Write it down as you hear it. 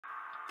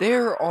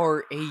There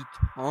are a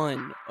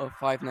ton of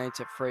Five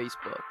Nights at Freddy's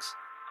books,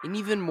 and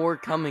even more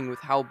coming with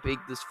how big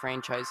this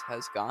franchise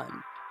has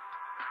gotten.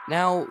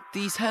 Now,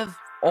 these have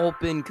all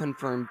been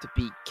confirmed to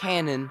be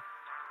canon,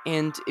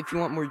 and if you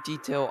want more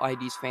detail,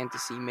 ID's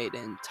Fantasy made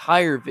an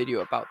entire video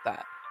about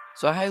that,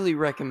 so I highly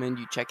recommend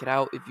you check it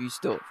out if you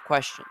still have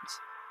questions.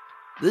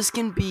 This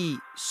can be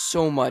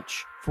so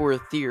much for a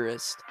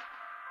theorist,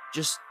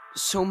 just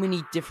so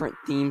many different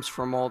themes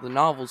from all the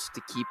novels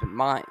to keep in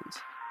mind.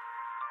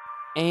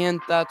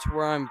 And that's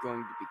where I'm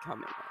going to be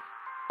coming in.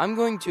 I'm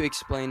going to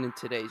explain in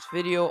today's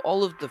video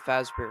all of the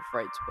Fazbear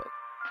Fright's book.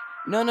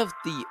 None of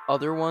the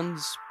other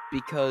ones,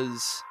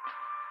 because,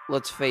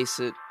 let's face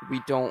it, we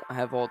don't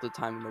have all the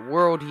time in the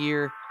world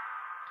here.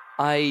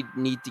 I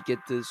need to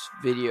get this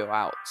video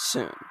out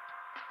soon.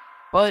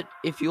 But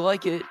if you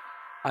like it,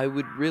 I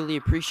would really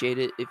appreciate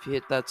it if you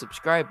hit that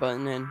subscribe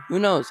button, and who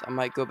knows, I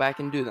might go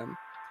back and do them.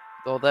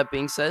 With all that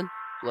being said,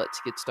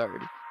 let's get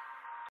started.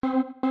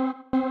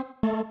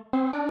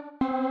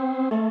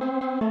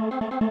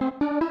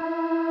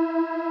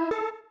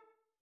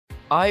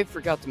 I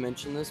forgot to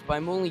mention this, but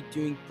I'm only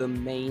doing the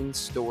main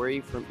story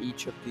from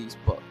each of these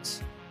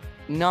books,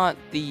 not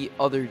the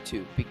other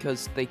two,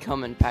 because they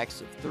come in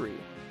packs of 3.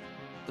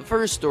 The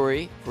first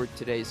story for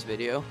today's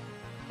video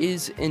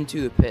is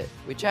Into the Pit,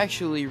 which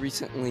actually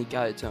recently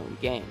got its own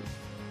game.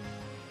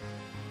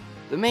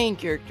 The main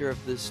character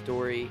of this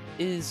story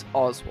is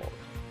Oswald.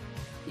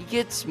 He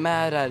gets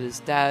mad at his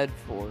dad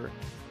for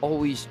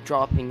always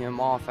dropping him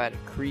off at a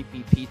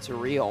creepy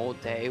pizzeria all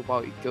day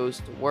while he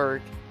goes to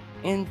work,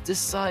 and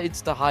decides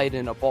to hide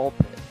in a ball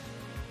pit.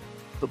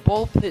 The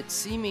ball pit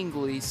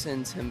seemingly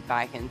sends him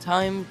back in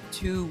time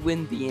to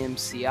when the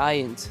MCI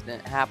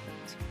incident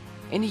happened,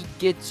 and he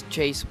gets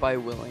chased by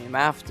William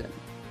Afton.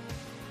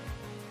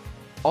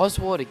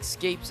 Oswald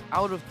escapes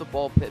out of the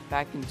ball pit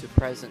back into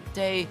present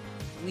day,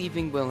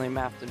 leaving William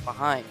Afton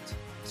behind.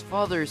 His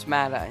father is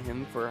mad at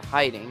him for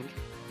hiding,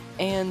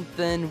 and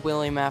then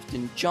William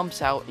Afton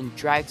jumps out and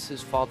drags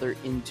his father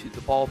into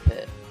the ball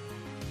pit.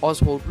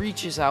 Oswald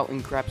reaches out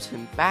and grabs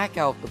him back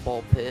out the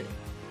ball pit,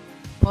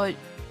 but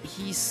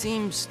he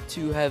seems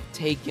to have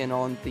taken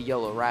on the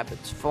Yellow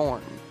Rabbit's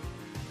form.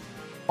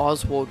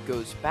 Oswald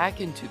goes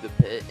back into the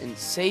pit and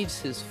saves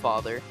his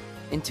father,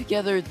 and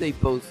together they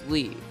both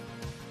leave.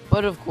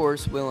 But of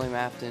course, William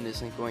Afton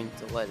isn't going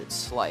to let it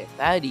slide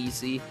that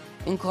easy,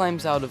 and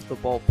climbs out of the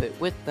ball pit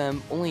with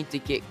them, only to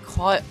get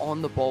caught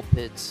on the ball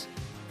pit's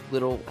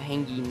little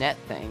hangy net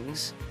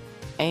things,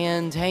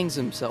 and hangs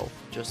himself,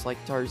 just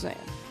like Tarzan.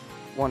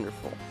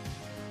 Wonderful.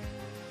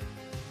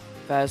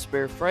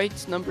 Fazbear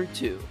Frights number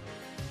 2.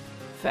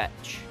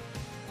 Fetch.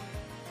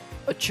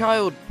 A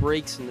child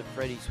breaks into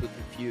Freddy's with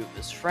a few of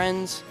his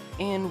friends,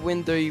 and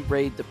when they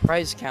raid the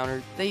prize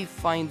counter, they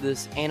find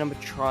this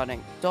animatronic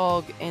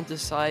dog and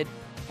decide,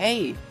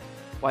 hey,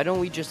 why don't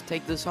we just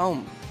take this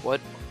home? What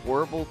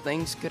horrible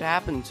things could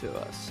happen to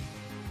us?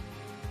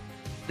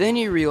 Then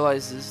he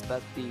realizes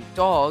that the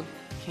dog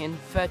can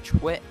fetch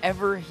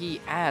whatever he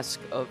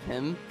asks of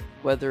him,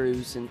 whether it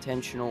was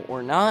intentional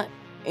or not,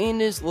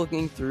 and is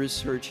looking through his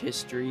search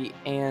history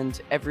and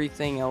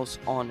everything else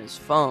on his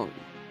phone.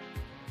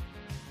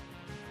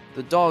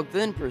 The dog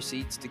then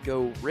proceeds to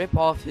go rip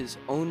off his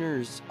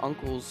owner's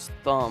uncle's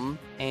thumb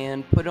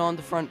and put it on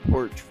the front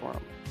porch for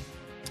him.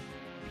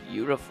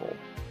 Beautiful.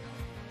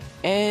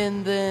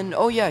 And then,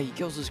 oh yeah, he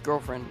kills his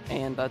girlfriend,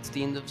 and that's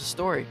the end of the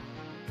story.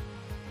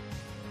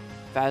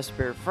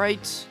 Fazbear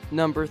Frights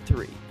number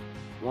 3,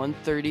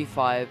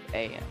 1:35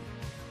 a.m.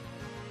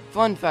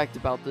 Fun fact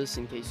about this,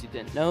 in case you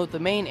didn't know, the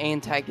main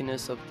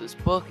antagonist of this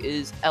book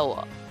is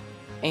Ella,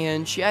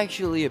 and she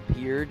actually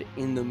appeared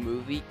in the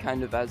movie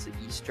kind of as an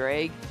Easter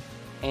egg,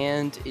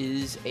 and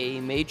is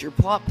a major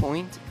plot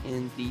point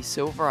in the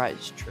Silver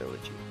Eyes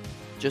trilogy.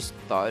 Just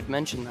thought I'd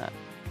mention that.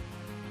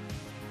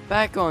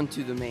 Back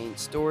onto the main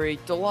story,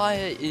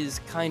 Delia is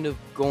kind of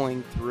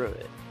going through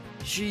it.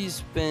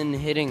 She's been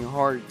hitting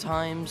hard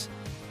times,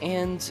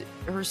 and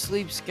her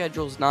sleep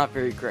schedule's not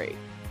very great.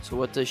 So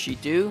what does she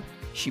do?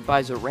 She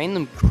buys a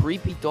random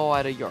creepy doll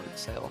at a yard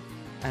sale,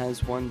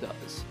 as one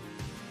does.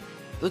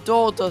 The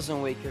doll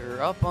doesn't wake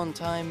her up on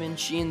time, and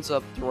she ends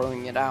up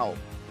throwing it out.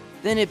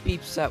 Then it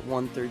beeps at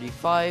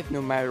 1:35 no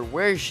matter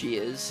where she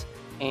is,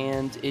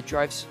 and it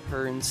drives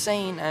her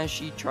insane as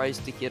she tries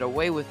to get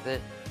away with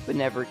it, but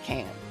never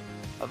can.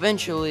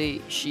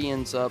 Eventually, she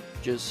ends up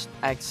just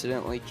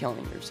accidentally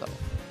killing herself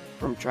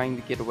from trying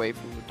to get away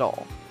from the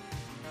doll.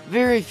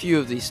 Very few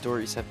of these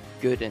stories have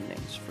good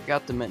endings,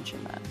 forgot to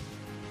mention that.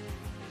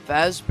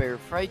 Fazbear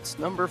Frights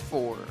number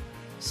 4,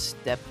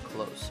 Step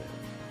Closer.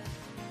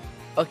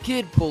 A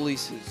kid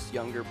bullies his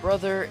younger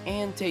brother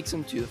and takes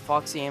him to the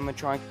Foxy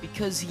animatronic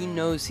because he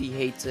knows he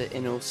hates it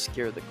and it'll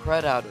scare the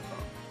crud out of him.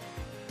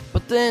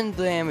 But then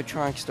the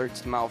animatronic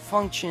starts to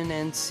malfunction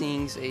and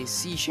sings a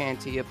sea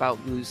shanty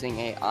about losing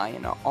an eye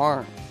and an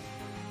arm.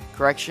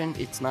 Correction,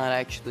 it's not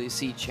actually a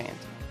sea shanty.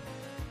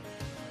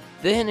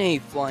 Then a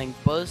flying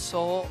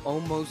buzzsaw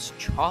almost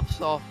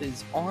chops off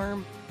his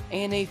arm,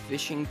 and a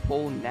fishing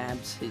pole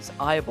nabs his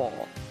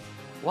eyeball.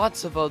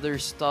 Lots of other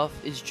stuff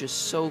is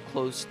just so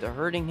close to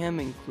hurting him,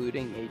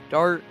 including a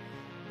dart,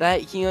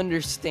 that he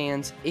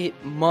understands it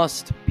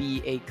must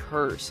be a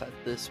curse at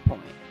this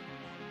point.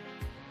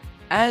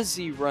 As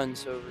he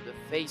runs over to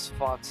face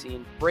Foxy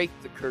and break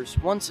the curse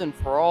once and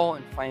for all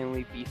and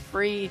finally be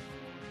free,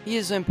 he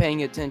isn't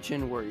paying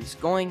attention where he's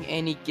going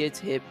and he gets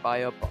hit by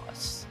a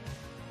bus.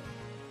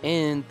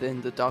 And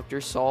then the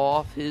doctor saw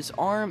off his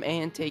arm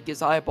and take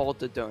his eyeball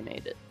to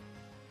donate it.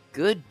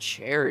 Good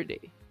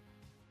charity.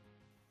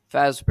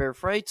 Fazbear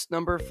Fright's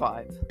number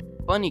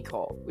 5, Bunny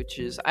Call, which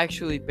is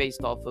actually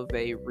based off of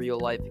a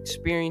real-life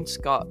experience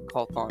Scott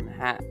Cawthon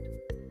had.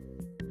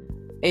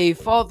 A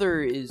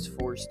father is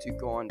forced to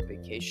go on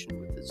vacation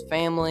with his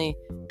family,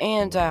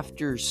 and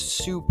after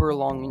super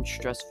long and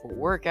stressful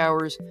work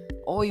hours,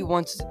 all he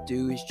wants to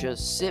do is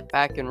just sit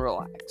back and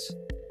relax.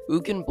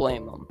 Who can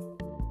blame him?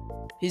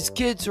 His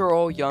kids are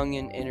all young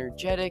and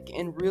energetic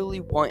and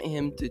really want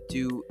him to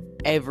do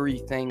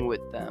everything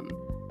with them.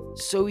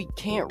 So he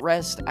can't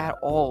rest at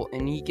all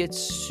and he gets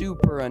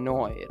super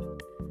annoyed.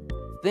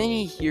 Then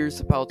he hears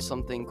about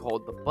something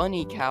called the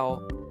bunny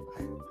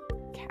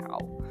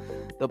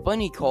the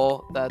bunny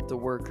call that the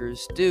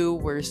workers do,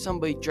 where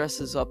somebody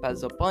dresses up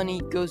as a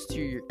bunny, goes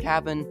to your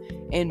cabin,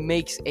 and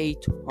makes a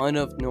ton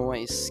of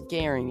noise,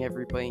 scaring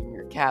everybody in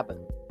your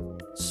cabin.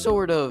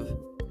 Sort of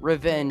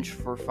revenge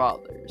for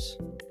fathers.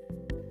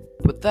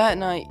 But that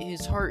night,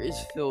 his heart is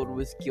filled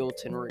with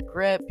guilt and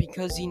regret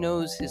because he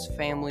knows his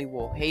family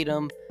will hate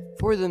him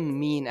for the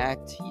mean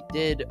act he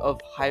did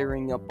of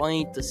hiring a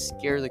bunny to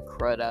scare the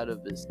crud out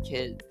of his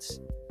kids.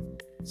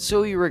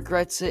 So he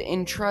regrets it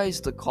and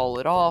tries to call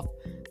it off,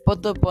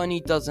 but the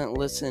bunny doesn't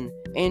listen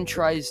and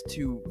tries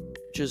to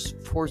just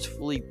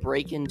forcefully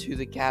break into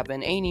the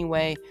cabin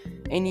anyway,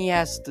 and he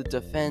has to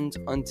defend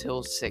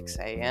until 6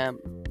 a.m.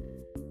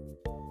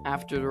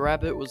 After the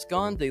rabbit was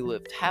gone, they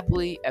lived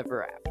happily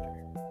ever after.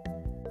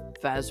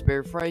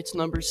 Fazbear Fright's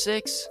number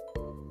 6,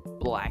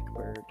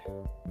 Blackbird.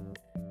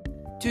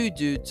 Two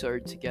dudes are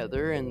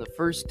together, and the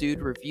first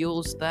dude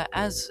reveals that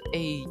as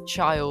a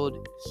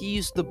child, he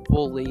used to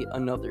bully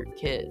another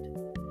kid.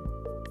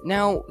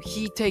 Now,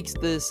 he takes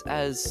this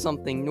as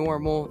something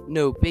normal,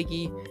 no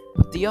biggie,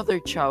 but the other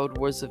child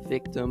was a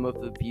victim of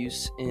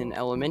abuse in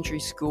elementary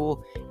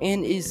school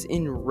and is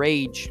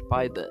enraged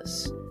by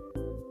this.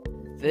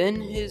 Then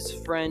his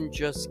friend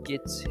just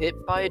gets hit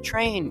by a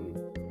train,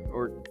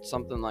 or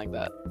something like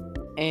that.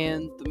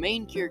 And the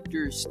main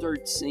character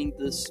starts seeing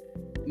this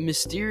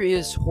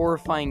mysterious,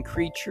 horrifying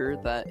creature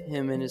that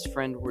him and his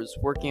friend was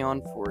working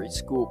on for a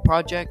school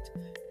project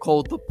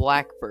called the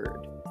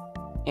Blackbird.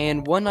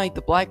 And one night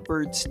the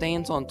Blackbird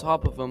stands on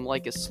top of him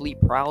like a sleep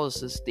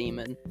paralysis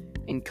demon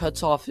and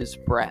cuts off his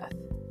breath.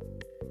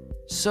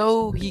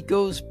 So he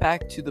goes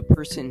back to the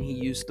person he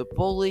used to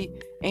bully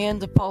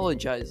and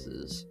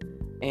apologizes,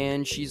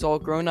 and she's all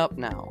grown up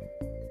now.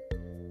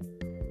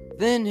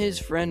 Then his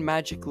friend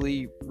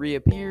magically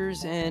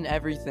reappears and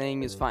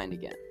everything is fine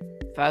again.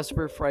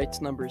 Fazbear Fright's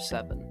number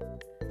 7,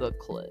 The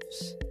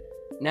Cliffs.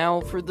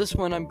 Now for this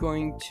one I'm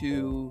going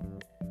to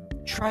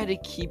try to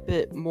keep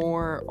it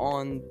more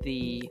on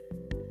the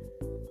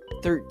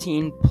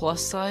 13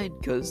 plus side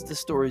because the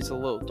story's a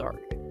little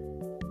dark.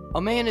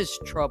 A man is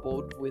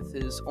troubled with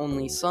his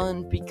only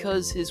son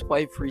because his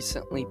wife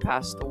recently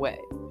passed away,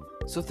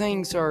 so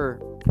things are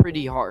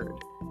pretty hard.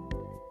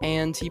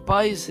 And he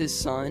buys his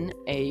son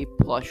a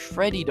plush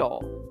Freddy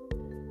doll.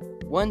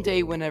 One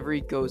day whenever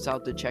he goes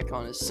out to check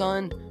on his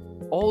son,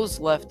 all is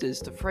left is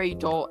the Freddy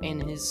doll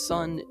and his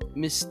son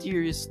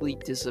mysteriously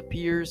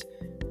disappears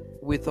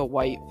with a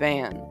white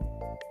van.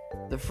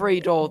 The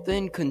Freddy doll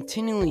then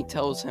continually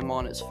tells him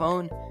on his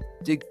phone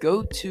to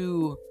go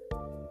to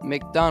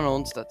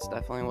McDonald's, that's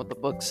definitely what the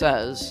book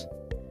says.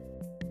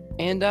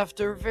 And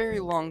after a very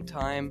long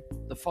time,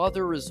 the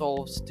father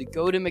resolves to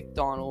go to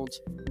McDonald's,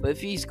 but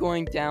if he's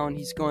going down,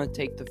 he's going to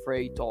take the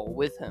Freddy doll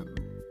with him.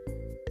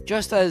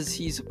 Just as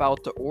he's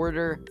about to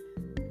order,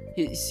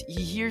 he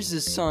hears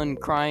his son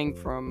crying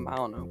from, I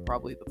don't know,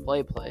 probably the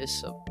play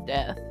place of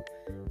death,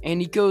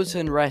 and he goes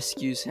and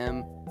rescues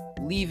him,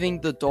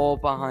 leaving the doll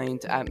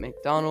behind at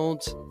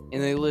McDonald's,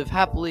 and they live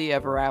happily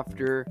ever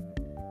after,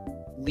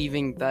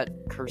 leaving that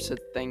cursed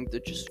thing to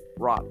just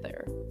rot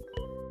there.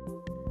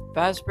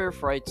 Fazbear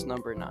Fright's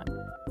number 9,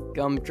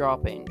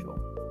 Gumdrop Angel.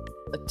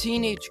 A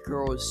teenage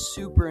girl is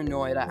super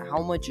annoyed at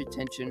how much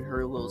attention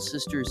her little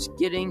sister's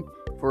getting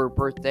for her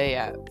birthday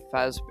at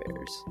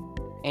Fazbear's.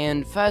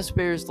 And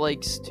Fazbear's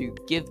likes to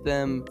give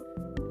them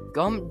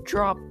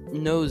gumdrop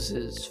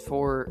noses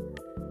for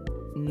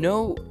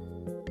no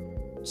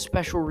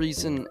special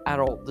reason at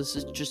all. This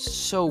is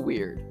just so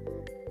weird.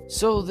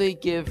 So they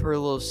give her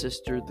little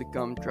sister the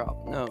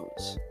gumdrop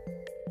nose.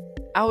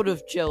 Out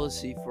of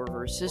jealousy for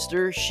her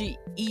sister, she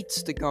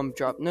eats the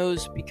gumdrop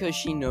nose because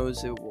she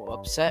knows it will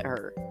upset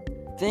her.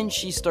 Then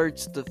she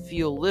starts to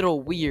feel a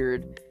little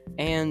weird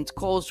and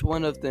calls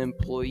one of the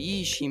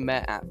employees she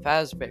met at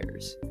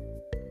Fazbear's.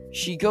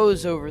 She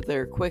goes over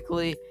there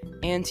quickly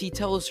and he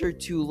tells her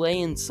to lay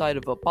inside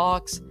of a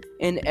box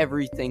and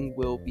everything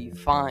will be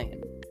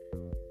fine.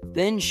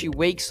 Then she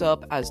wakes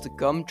up as the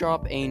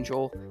gumdrop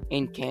angel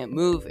and can't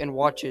move and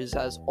watches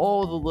as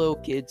all the little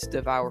kids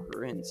devour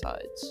her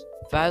insides.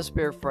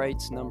 Fazbear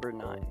Fright's number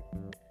 9.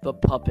 The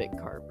Puppet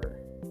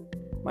Carver.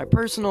 My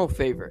personal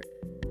favorite.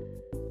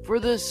 For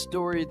this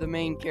story, the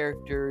main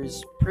character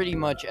is pretty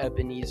much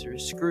Ebenezer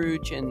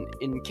Scrooge, and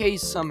in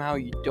case somehow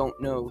you don't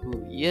know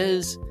who he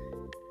is,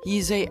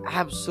 he's an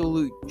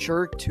absolute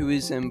jerk to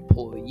his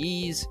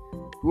employees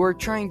who are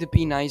trying to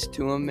be nice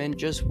to him and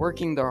just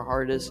working their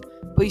hardest,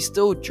 but he's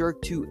still a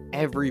jerk to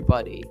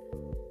everybody.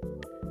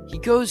 He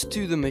goes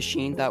to the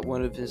machine that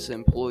one of his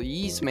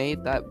employees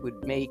made that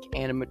would make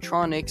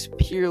animatronics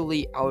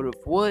purely out of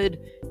wood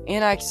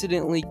and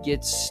accidentally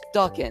gets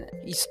stuck in it.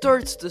 He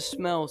starts to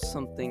smell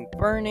something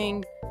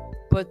burning,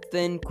 but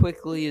then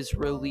quickly is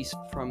released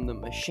from the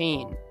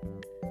machine.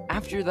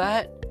 After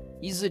that,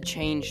 he's a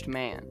changed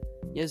man.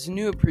 He has a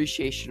new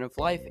appreciation of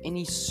life and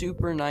he's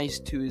super nice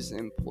to his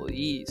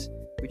employees,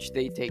 which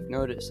they take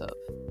notice of.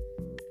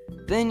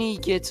 Then he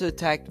gets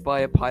attacked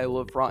by a pile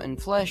of rotten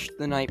flesh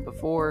the night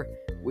before,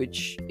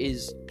 which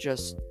is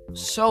just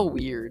so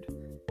weird.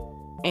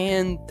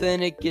 And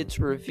then it gets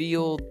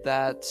revealed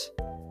that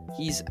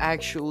he's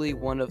actually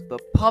one of the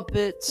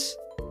puppets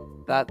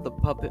that the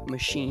puppet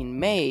machine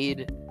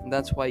made, and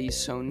that's why he's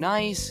so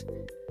nice.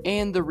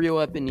 And the real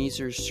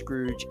Ebenezer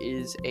Scrooge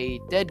is a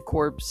dead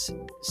corpse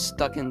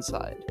stuck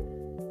inside.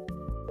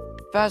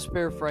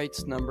 Fazbear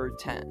Fright's number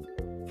 10.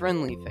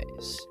 Friendly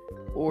Face,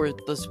 or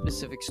the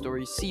specific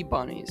story Sea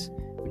Bunnies,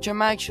 which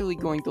I'm actually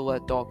going to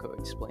let Dalko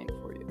explain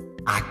for you.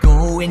 I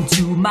go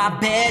into my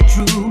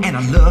bedroom and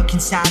I look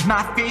inside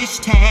my fish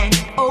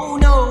tank. Oh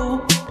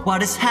no,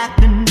 what has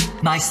happened?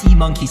 My sea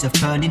monkeys have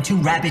turned into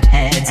rabbit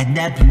heads, and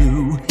they're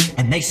blue,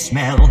 and they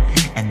smell,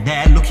 and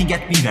they're looking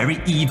at me very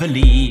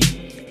evilly.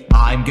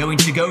 I'm going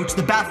to go to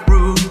the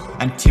bathroom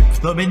and tip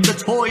them in the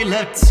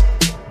toilet.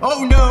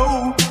 Oh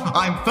no,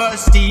 I'm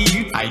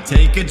thirsty. I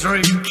take a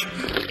drink,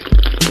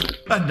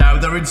 and now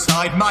they're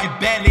inside my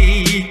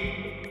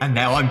belly, and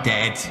now I'm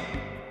dead.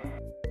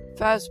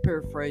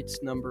 Fazbear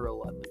Fright's number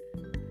 11.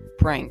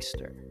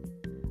 Prankster.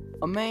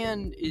 A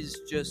man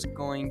is just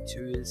going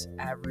to his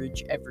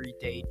average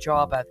everyday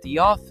job at the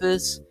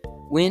office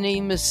when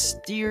a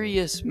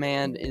mysterious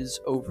man is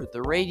over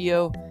the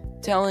radio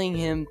telling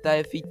him that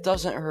if he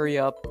doesn't hurry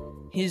up,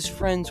 his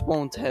friends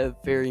won't have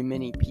very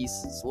many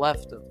pieces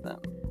left of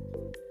them.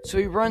 So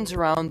he runs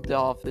around the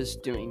office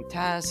doing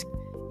tasks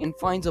and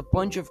finds a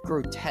bunch of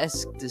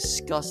grotesque,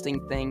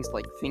 disgusting things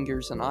like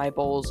fingers and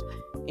eyeballs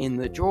in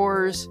the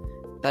drawers.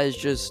 That is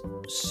just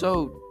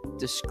so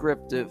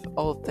descriptive.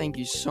 Oh, thank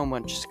you so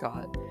much,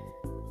 Scott.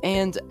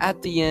 And at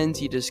the end,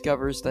 he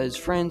discovers that his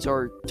friends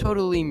are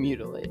totally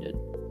mutilated.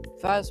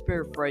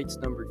 Fazbear Fright's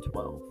number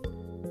 12.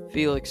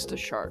 Felix the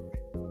Shark.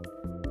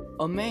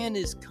 A man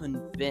is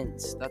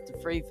convinced that the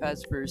Freddy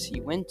Fazbears he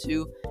went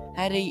to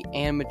had a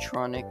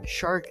animatronic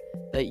shark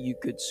that you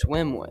could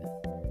swim with.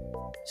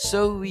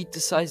 So he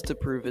decides to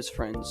prove his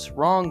friends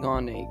wrong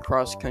on a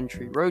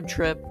cross-country road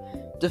trip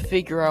to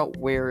figure out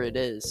where it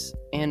is,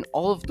 and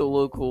all of the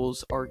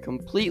locals are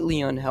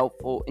completely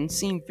unhelpful and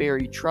seem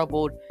very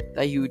troubled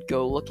that he would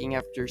go looking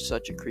after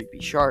such a creepy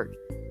shark.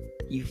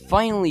 He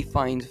finally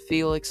finds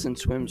Felix and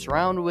swims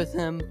around with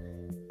him,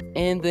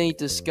 and then he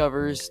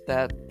discovers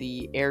that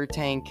the air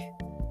tank,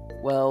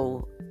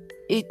 well,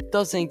 it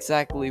doesn't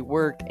exactly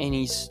work, and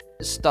he's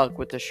stuck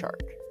with the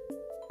shark.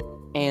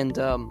 And,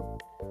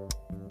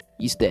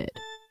 he's dead.